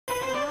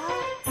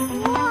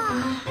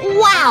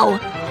Wow!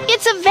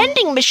 It's a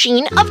vending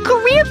machine of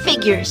career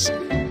figures.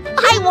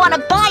 I want to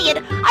buy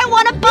it! I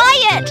want to buy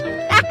it!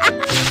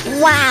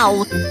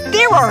 Wow!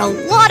 There are a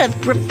lot of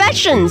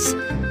professions.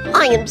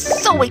 I am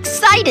so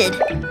excited.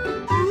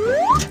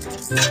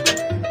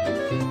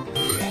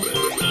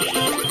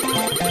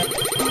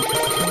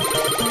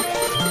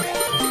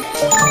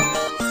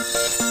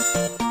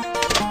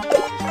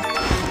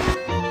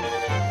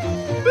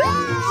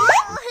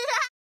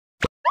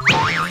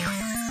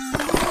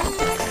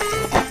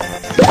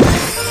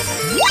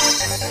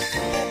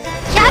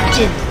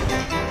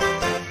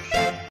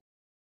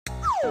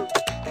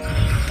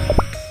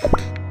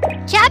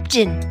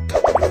 Captain,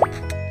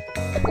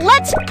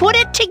 let's put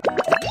it together.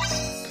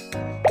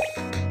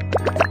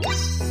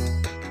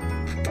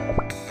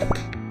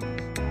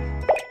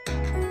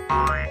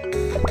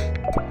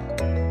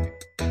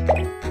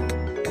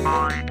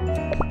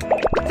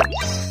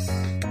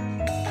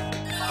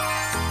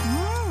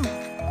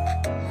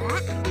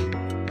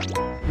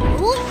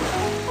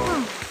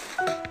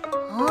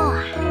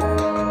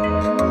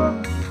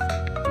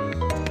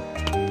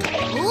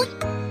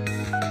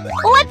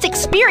 Let's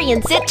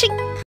experience it together.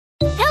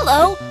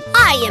 Hello,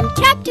 I am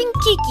Captain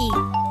Kiki.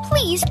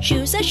 Please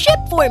choose a ship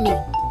for me.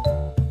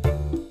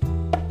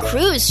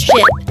 Cruise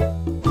ship.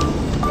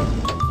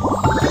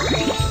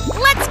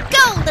 Let's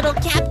go, little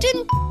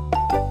Captain.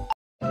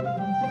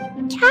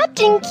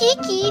 Captain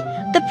Kiki,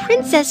 the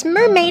Princess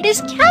Mermaid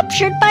is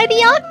captured by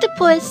the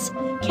octopus.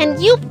 Can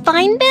you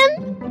find them?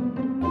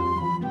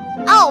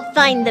 I'll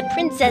find the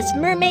Princess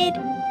Mermaid.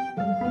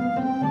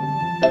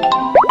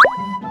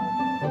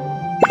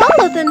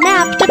 Follow the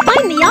map to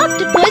find the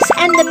octopus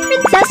and the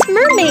Princess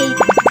Mermaid.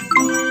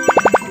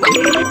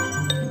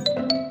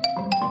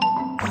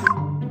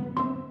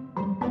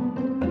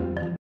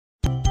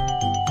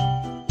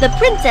 The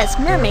Princess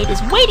Mermaid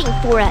is waiting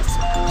for us.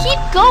 Keep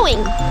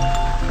going.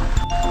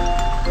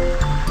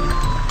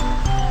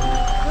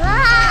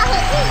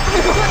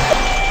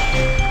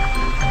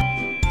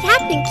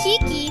 Captain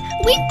Kiki,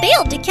 we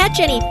failed to catch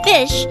any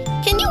fish.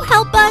 Can you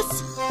help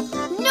us?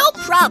 No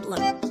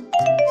problem.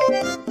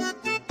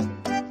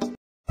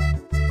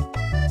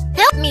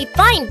 Help me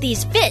find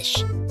these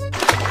fish.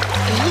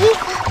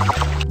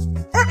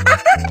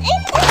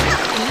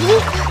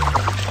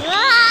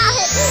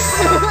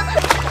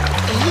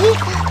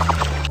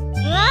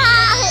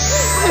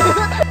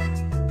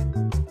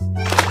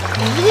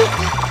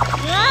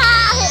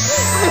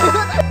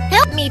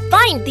 Help me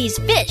find these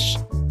fish.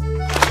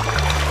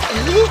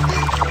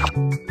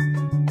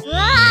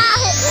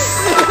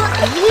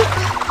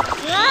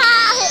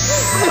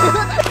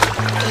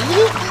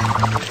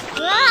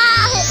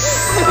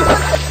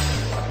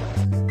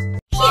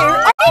 Here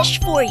are fish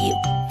for you.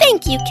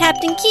 Thank you,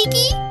 Captain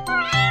Kiki.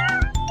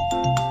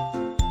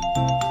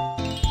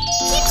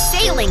 Keep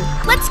sailing.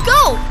 Let's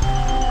go.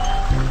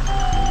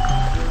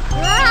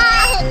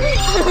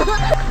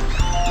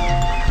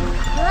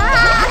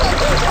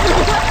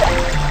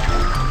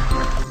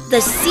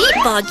 The sea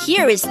fog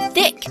here is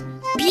thick.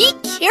 Be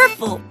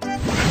careful.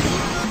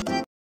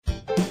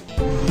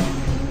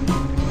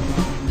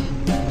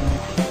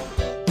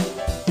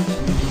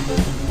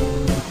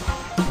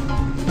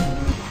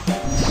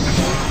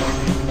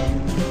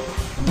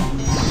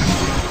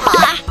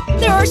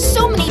 There are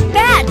so many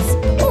bats.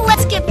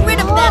 Let's get rid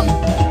of them.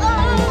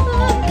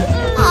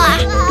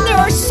 There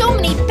are so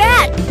many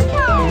bats.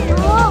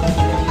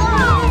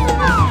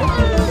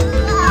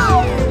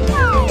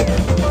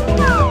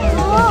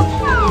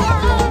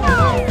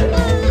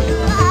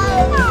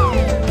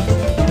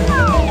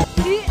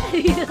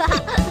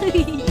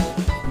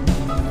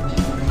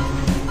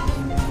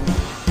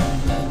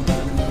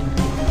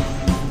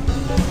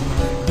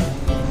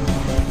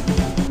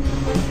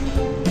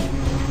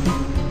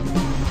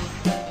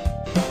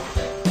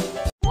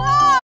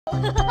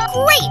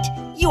 Great!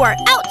 You are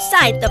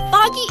outside the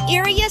foggy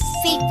area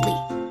safely.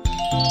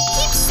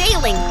 Keep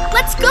sailing.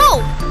 Let's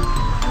go!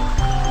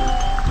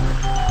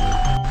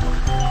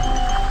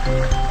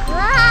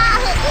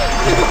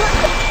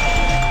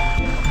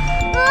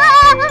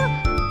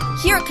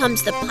 Here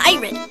comes the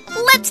pirate.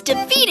 Let's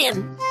defeat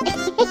him!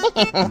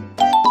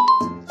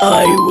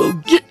 I will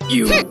get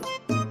you!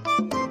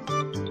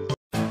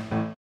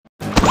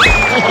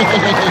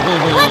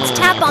 Let's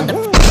tap on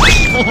the...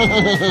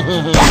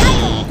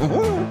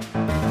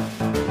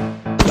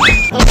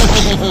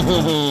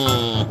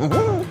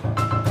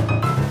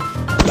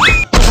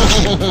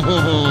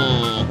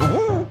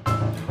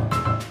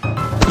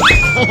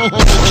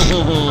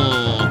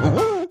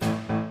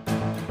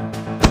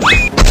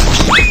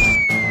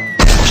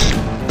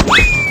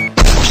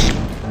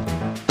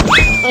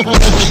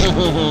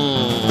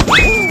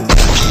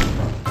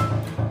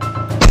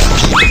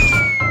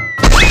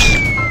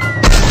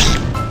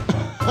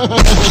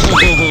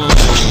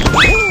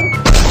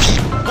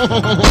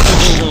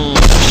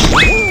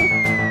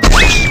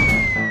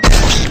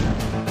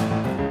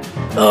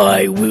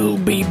 I will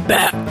be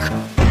back.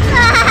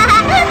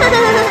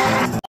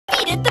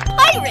 Defeated the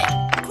pirate!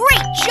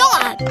 Great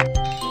job!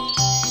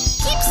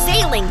 Keep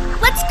sailing.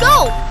 Let's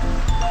go!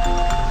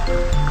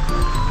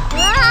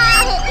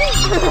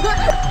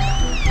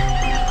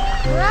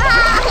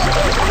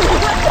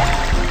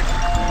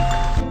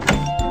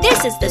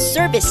 This is the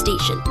service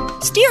station.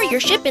 Steer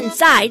your ship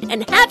inside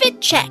and have it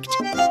checked.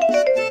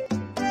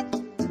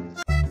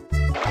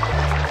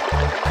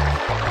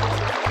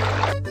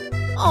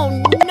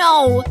 Oh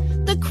no!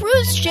 The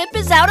cruise ship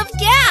is out of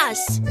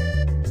gas!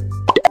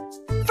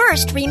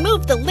 First,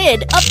 remove the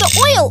lid of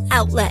the oil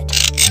outlet.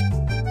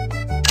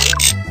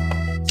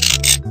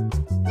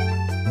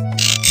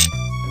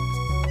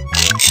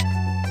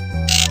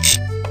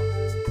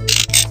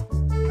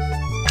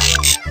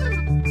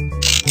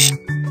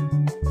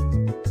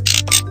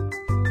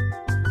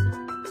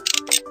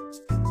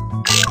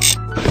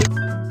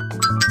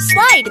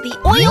 Slide the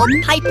oil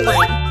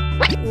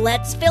pipeline.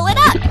 Let's fill it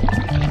up.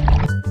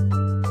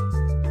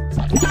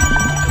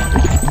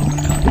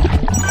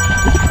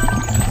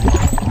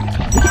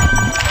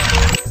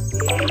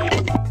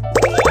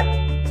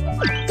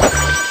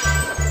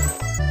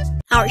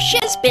 Our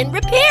ship's been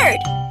repaired.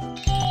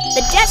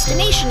 The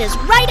destination is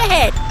right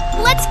ahead.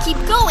 Let's keep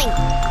going.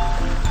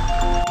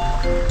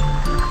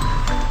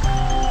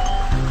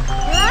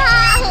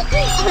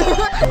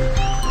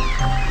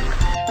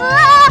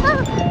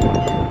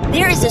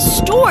 There is a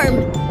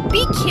storm.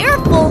 Be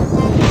careful.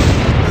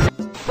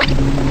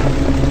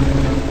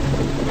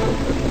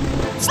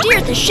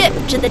 Steer the ship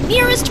to the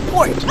nearest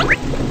port.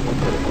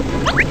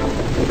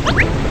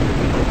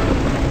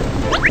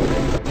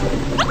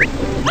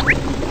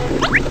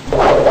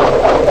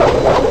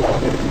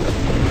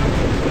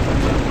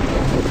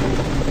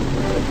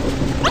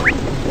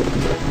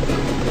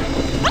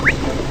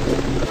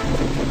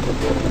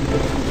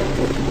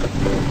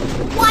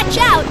 Watch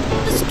out!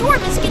 The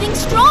storm is getting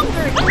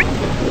stronger.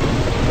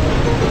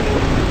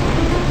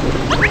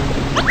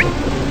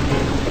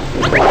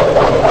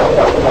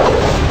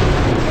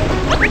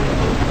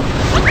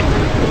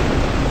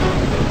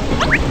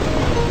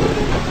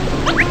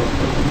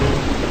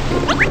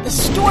 The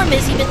storm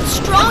is even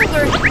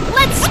stronger.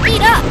 Let's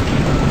speed up.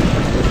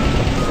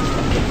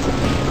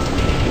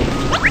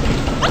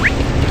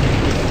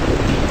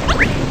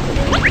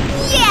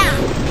 Yeah!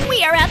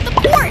 We are at the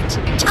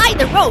port. Tie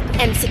the rope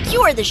and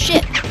secure the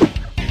ship.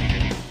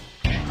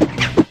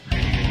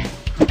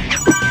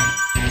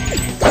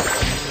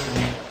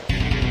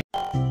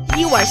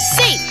 You are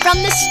safe from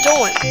the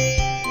storm.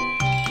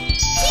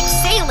 Keep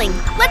sailing.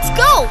 Let's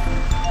go.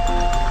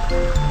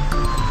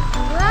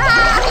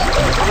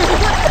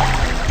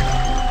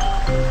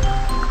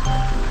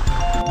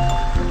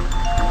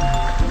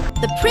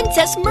 The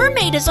Princess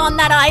Mermaid is on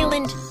that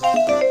island.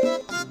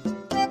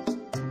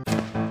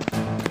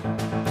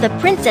 The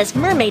Princess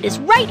Mermaid is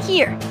right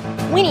here.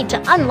 We need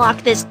to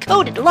unlock this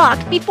coded lock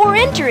before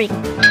entering.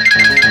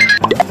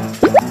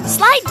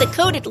 Slide the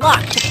coded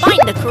lock to find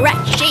the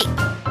correct shape.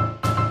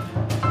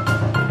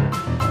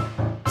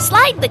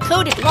 Slide the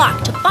coded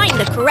lock to find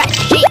the correct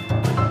shape.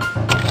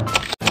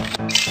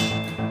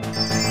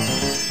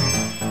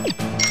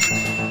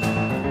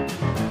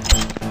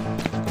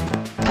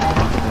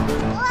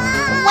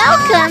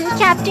 Welcome,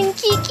 Captain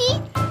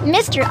Kiki.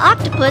 Mr.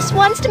 Octopus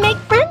wants to make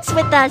friends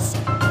with us.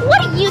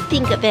 What do you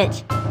think of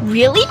it?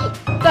 Really?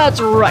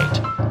 That's right.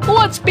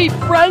 Let's be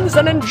friends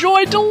and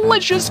enjoy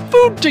delicious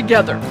food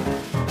together.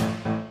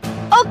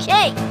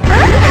 Okay.